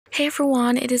Hey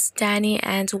everyone, it is Dani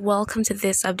and welcome to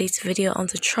this update video on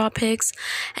the tropics.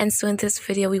 And so in this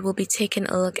video we will be taking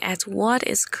a look at what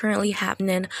is currently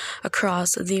happening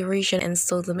across the region, and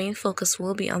so the main focus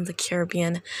will be on the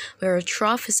Caribbean, where a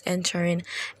trough is entering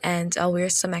and where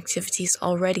some activities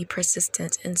already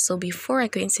persistent. And so before I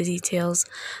go into details,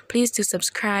 please do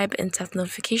subscribe and tap the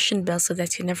notification bell so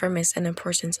that you never miss an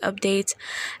important update.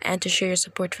 And to show your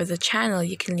support for the channel,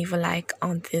 you can leave a like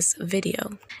on this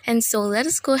video. And so let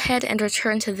us go ahead and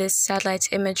return to this satellite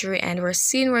imagery, and we're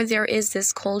seeing where there is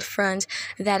this cold front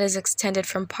that is extended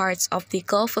from parts of the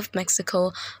Gulf of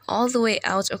Mexico all the way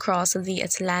out across the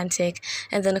Atlantic.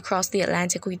 And then across the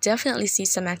Atlantic we definitely see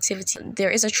some activity. There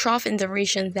is a trough in the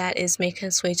region that is making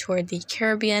its way toward the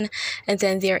Caribbean, and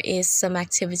then there is some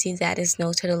activity that is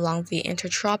noted along the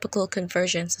intertropical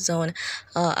convergence zone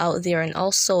out there and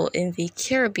also in the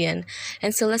Caribbean.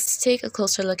 And so let's take a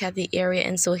closer look at the area.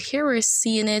 And so here we're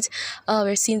seeing it,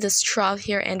 we're seeing this trough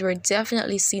here, and we're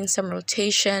definitely seeing some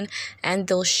rotation and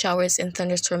those showers and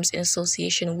thunderstorms in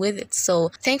association with it. So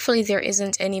thankfully there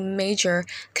isn't any major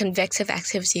convective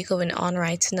activity going on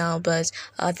right now, but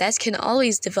that can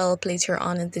always develop later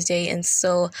on in the day. And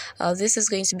so this is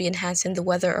going to be enhancing the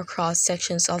weather across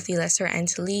sections of the Lesser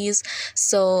Antilles,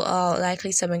 so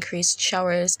likely some increased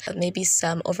showers, maybe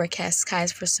some overcast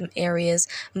skies for some areas,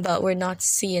 but we're not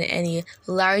seeing any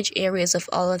large areas of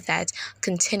all of that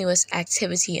continuous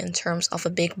activity in terms of a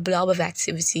big blob of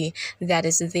activity that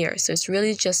is there. So it's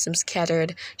really just some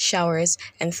scattered showers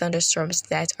and thunderstorms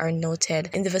that are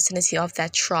noted in the vicinity of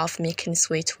that trough making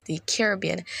its way to the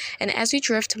Caribbean. And as we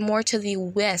drift more to the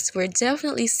west, we're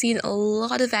definitely seeing a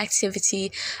lot of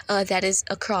activity that is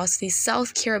across the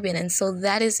South Caribbean, and so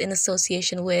that is in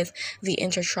association with the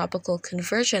intertropical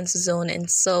convergence zone. And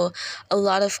so a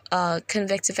lot of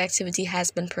convective activity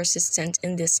has been persistent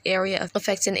in this area,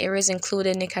 affecting areas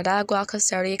including Nicaragua,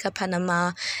 Costa Rica,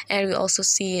 Panama, and we also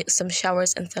see some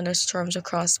showers and thunderstorms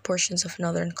across portions of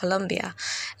northern Colombia.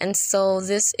 And so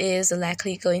this is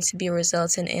likely going to be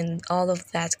resulting in all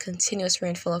of that continuous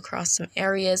rainfall across some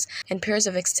areas, and periods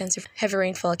of extensive heavy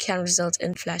rainfall can result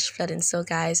in flash flooding. So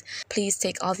guys, please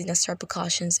take all the necessary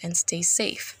precautions and stay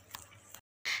safe.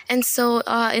 And so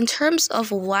in terms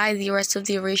of why the rest of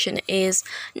the region is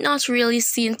not really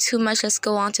seeing too much, let's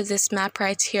go on to this map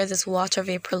right here, this water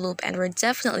vapor loop, and we're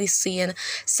definitely seeing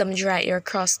some dry air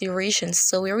across the region.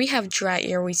 So where we have dry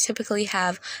air, we typically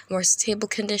have more stable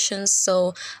conditions,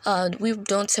 so we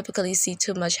don't typically see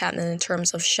too much happening in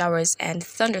terms of showers and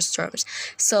thunderstorms.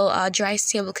 So dry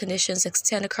stable conditions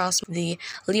extend across the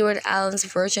Leeward Islands,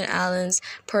 Virgin Islands,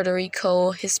 Puerto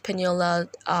Rico, Hispaniola,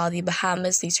 the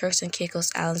Bahamas, the Turks and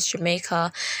Caicos Islands,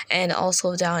 Jamaica, and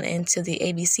also down into the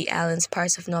ABC Islands,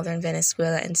 parts of northern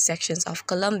Venezuela, and sections of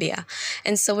Colombia.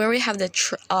 And so where we have the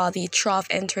trough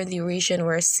enter the region,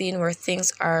 we're seeing where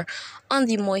things are on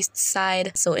the moist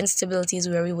side, so instability is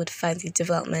where we would find the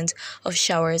development of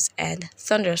showers and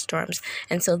thunderstorms.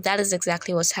 And so that is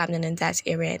exactly what's happening in that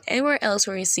area. And anywhere else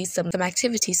where you see some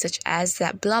activity such as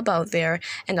that blob out there,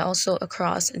 and also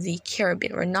across the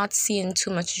Caribbean, we're not seeing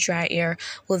too much dry air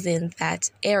within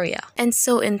that area. And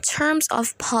so in terms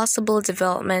of possible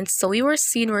development, so we were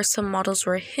seeing where some models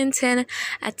were hinting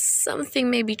at something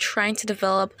maybe trying to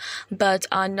develop, but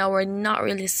now we're not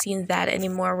really seeing that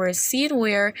anymore. We're seeing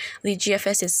where the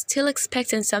GFS is still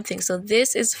expecting something. So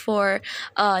this is for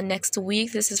next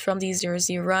week. This is from the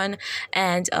 0-0 run,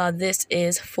 and this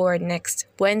is for next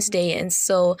Wednesday. And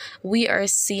so we are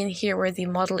seeing here where the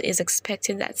model is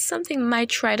expecting that something might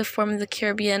try to form in the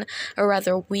Caribbean, a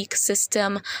rather weak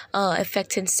system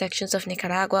affecting sections of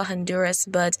Nicaragua, Honduras,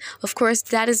 but of course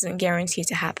that isn't guaranteed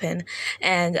to happen.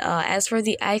 And as for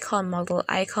the icon model,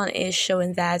 icon is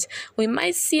showing that we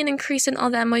might see an increase in all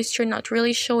that moisture, not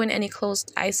really showing any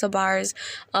closed isobars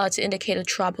to indicate a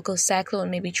tropical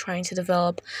cyclone maybe trying to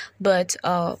develop, but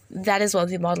that is what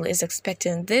the model is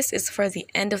expecting. This is for the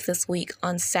end of this week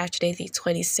on Saturday the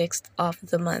 26th of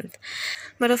the month.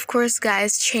 But of course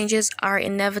guys, changes are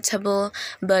inevitable,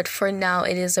 but for now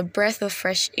it is a breath of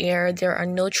fresh air. There are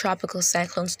no tropical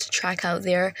cyclones to track out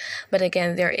there, but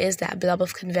again there is that blob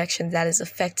of convection that is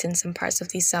affecting some parts of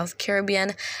the South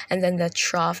Caribbean, and then the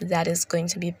trough that is going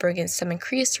to be bringing some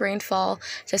increased rainfall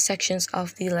to sections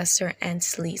of the Lesser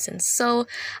Antilles. And so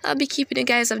I'll be keeping you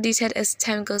guys updated as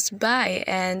time goes by,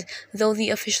 and though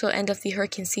the official end of the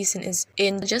hurricane season is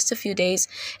in just a few days,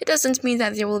 it doesn't mean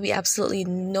that there will be absolutely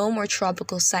no more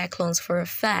tropical cyclones for a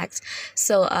fact.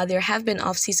 So there have been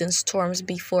off-season storms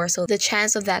before, so the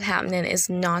chance of that happening is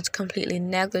not completely completely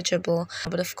negligible.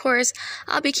 But of course,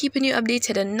 I'll be keeping you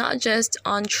updated, and not just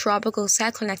on tropical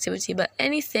cyclone activity, but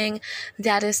anything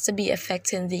that is to be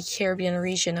affecting the Caribbean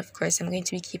region. Of course, I'm going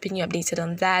to be keeping you updated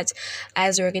on that,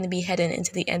 as we're going to be heading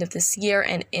into the end of this year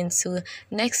and into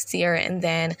next year, and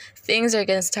then things are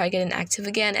going to start getting active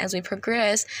again as we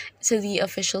progress to the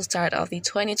official start of the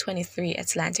 2023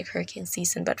 Atlantic hurricane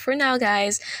season. But for now,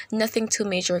 guys, nothing too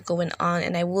major going on,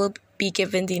 and I will be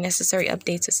given the necessary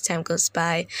updates as time goes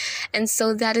by. And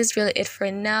so that is really it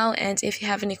for now, and if you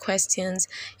have any questions,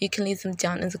 you can leave them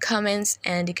down in the comments,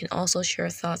 and you can also share your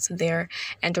thoughts there.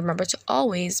 And remember to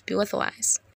always be weather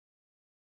wise.